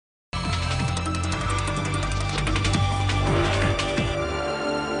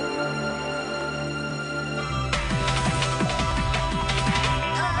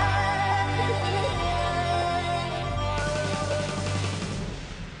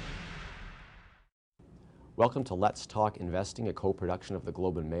Welcome to Let's Talk Investing, a co-production of the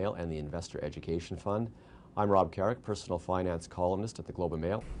Globe and Mail and the Investor Education Fund. I'm Rob Carrick, personal finance columnist at the Globe and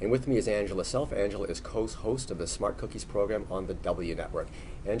Mail. And with me is Angela Self. Angela is co-host of the Smart Cookies program on the W Network.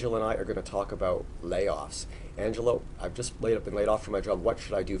 Angela and I are going to talk about layoffs. Angela, I've just been laid off from my job. What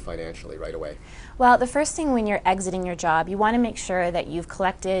should I do financially right away? Well, the first thing when you're exiting your job, you want to make sure that you've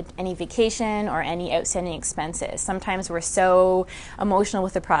collected any vacation or any outstanding expenses. Sometimes we're so emotional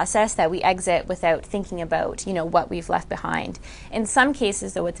with the process that we exit without thinking about, what we've left behind. In some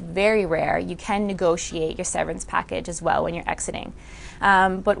cases, though it's very rare, you can negotiate your severance package as well when you're exiting.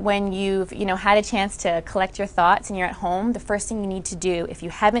 But when you've had a chance to collect your thoughts and you're at home, the first thing you need to do, if you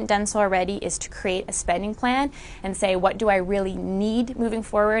haven't done so already, is to create a spending plan and say, what do I really need moving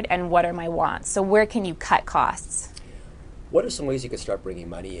forward and what are my wants? So where can you cut costs? What are some ways you could start bringing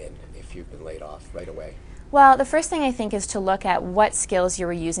money in if you've been laid off right away? Well, the first thing I think is to look at what skills you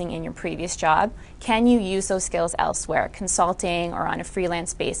were using in your previous job. Can you use those skills elsewhere, consulting or on a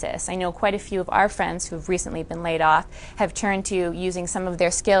freelance basis? I know quite a few of our friends who have recently been laid off have turned to using some of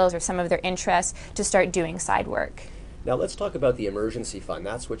their skills or some of their interests to start doing side work. Now let's talk about the emergency fund.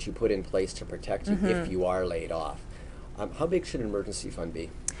 That's what you put in place to protect you if you are laid off. How big should an emergency fund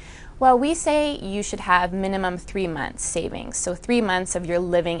be? Well, we say you should have minimum 3 months savings, so 3 months of your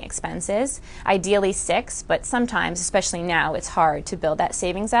living expenses, ideally 6, but sometimes, especially now, it's hard to build that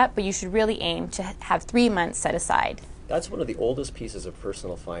savings up, but you should really aim to have 3 months set aside. That's one of the oldest pieces of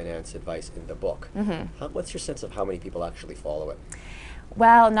personal finance advice in the book. What's your sense of how many people actually follow it?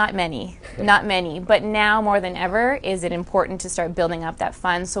 Well, not many, but now more than ever is it important to start building up that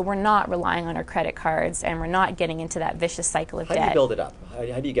fund so we're not relying on our credit cards and we're not getting into that vicious cycle of debt. How do you build it up?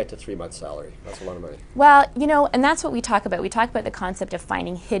 How do you get to 3 months' salary? That's a lot of money. Well, and that's what we talk about. We talk about the concept of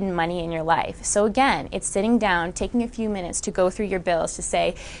finding hidden money in your life. So again, it's sitting down, taking a few minutes to go through your bills to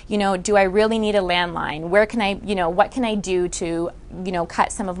say, do I really need a landline? Where can I, what can I do to,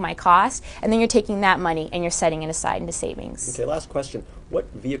 cut some of my costs? And then you're taking that money and you're setting it aside into savings. Okay, last question. What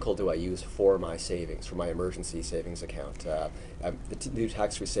vehicle do I use for my savings, for my emergency savings account? The new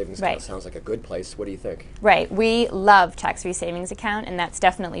tax-free savings account sounds like a good place. What do you think? Right. We love tax-free savings account, and that's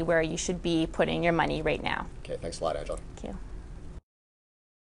definitely where you should be putting your money right now. Okay, thanks a lot, Angela. Thank you.